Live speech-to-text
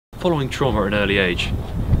Following trauma at an early age,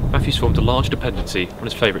 Matthew's formed a large dependency on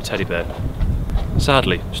his favourite teddy bear.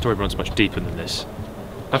 Sadly, the story runs much deeper than this.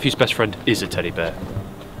 Matthew's best friend is a teddy bear.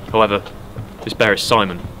 However, this bear is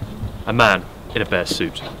Simon, a man in a bear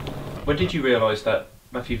suit. When did you realise that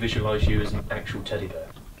Matthew visualised you as an actual teddy bear?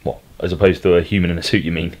 What, as opposed to a human in a suit,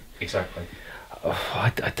 you mean? Exactly. Oh,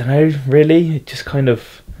 I don't know, really. It just kind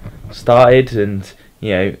of started, and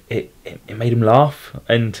it made him laugh,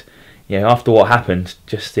 and after what happened,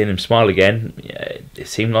 just seeing him smile again, it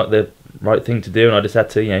seemed like the right thing to do, and I just had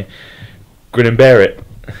to grin and bear it.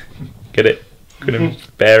 Get it? Grin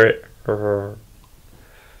and bear it.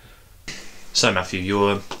 So Matthew,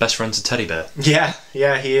 your best friend's a teddy bear? Yeah,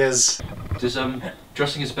 he is. Does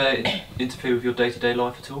dressing as a bear interfere with your day-to-day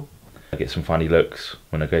life at all? I get some funny looks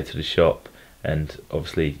when I go to the shop, and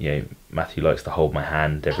obviously Matthew likes to hold my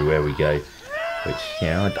hand everywhere we go, which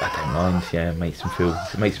I don't mind. It makes him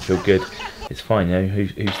feel good. It's fine.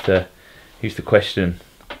 Who's to question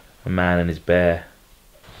a man and his bear?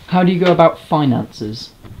 How do you go about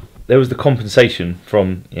finances? There was the compensation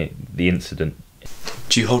from the incident.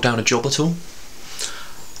 Do you hold down a job at all?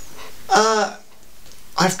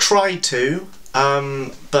 I've tried to,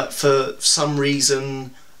 but for some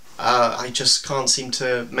reason I just can't seem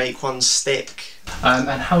to make one stick. And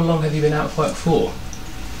how long have you been out of work for?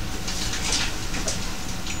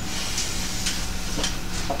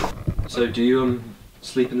 So do you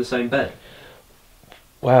sleep in the same bed?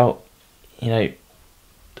 Well, a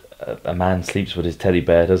man sleeps with his teddy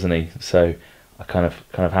bear, doesn't he? So I kind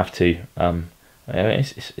of have to.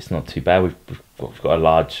 It's not too bad. We've got a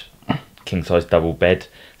large king-size double bed,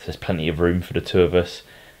 so there's plenty of room for the two of us,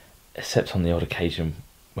 except on the odd occasion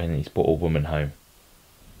when he's brought a woman home,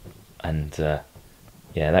 and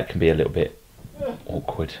that can be a little bit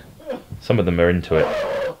awkward. Some of them are into it,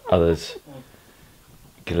 others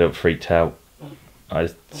get a little freaked out. I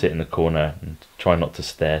just sit in the corner and try not to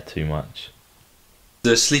stare too much.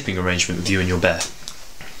 The sleeping arrangement with you and your bear?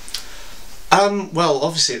 Well,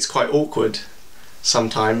 obviously it's quite awkward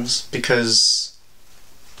sometimes because,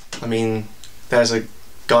 there's a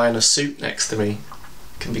guy in a suit next to me.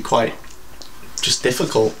 It can be quite just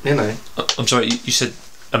difficult, I'm sorry, you said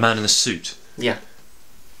a man in a suit? Yeah.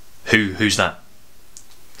 Who's that?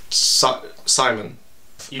 Simon.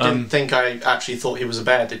 You didn't think I actually thought he was a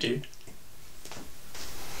bear, did you?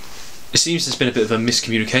 It seems there's been a bit of a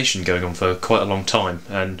miscommunication going on for quite a long time,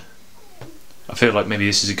 and I feel like maybe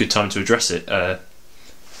this is a good time to address it.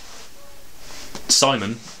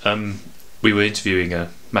 Simon, we were interviewing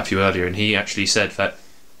Matthew earlier, and he actually said that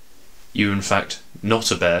you were in fact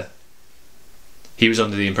not a bear. He was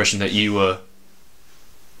under the impression that you were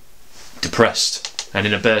depressed and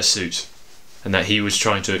in a bear suit, and that he was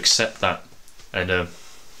trying to accept that and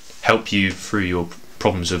help you through your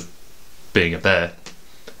problems of being a bear.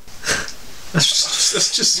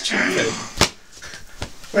 That's just stupid.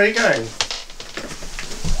 Where are you going?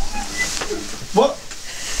 What?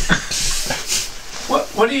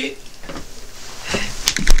 What are you...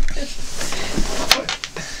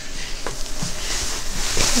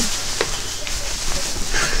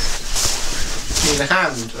 You need a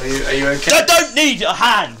hand? Are you okay? I don't need a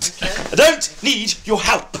hand! Okay. I don't need your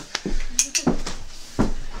help!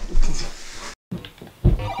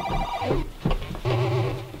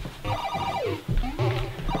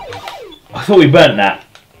 I thought we burnt that.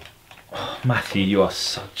 Oh, Matthew, you are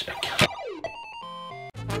such a cunt.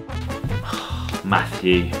 Oh,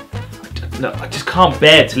 Matthew, look, I just can't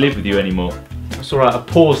bear to live with you anymore. It's alright, I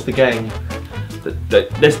paused the game.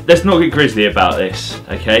 Let's not get grisly about this,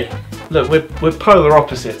 okay? Look, we're polar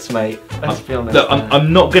opposites, mate. Let's be honest. Look,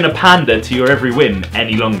 I'm not going to pander to your every whim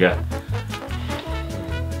any longer.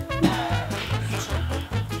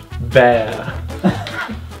 Bear.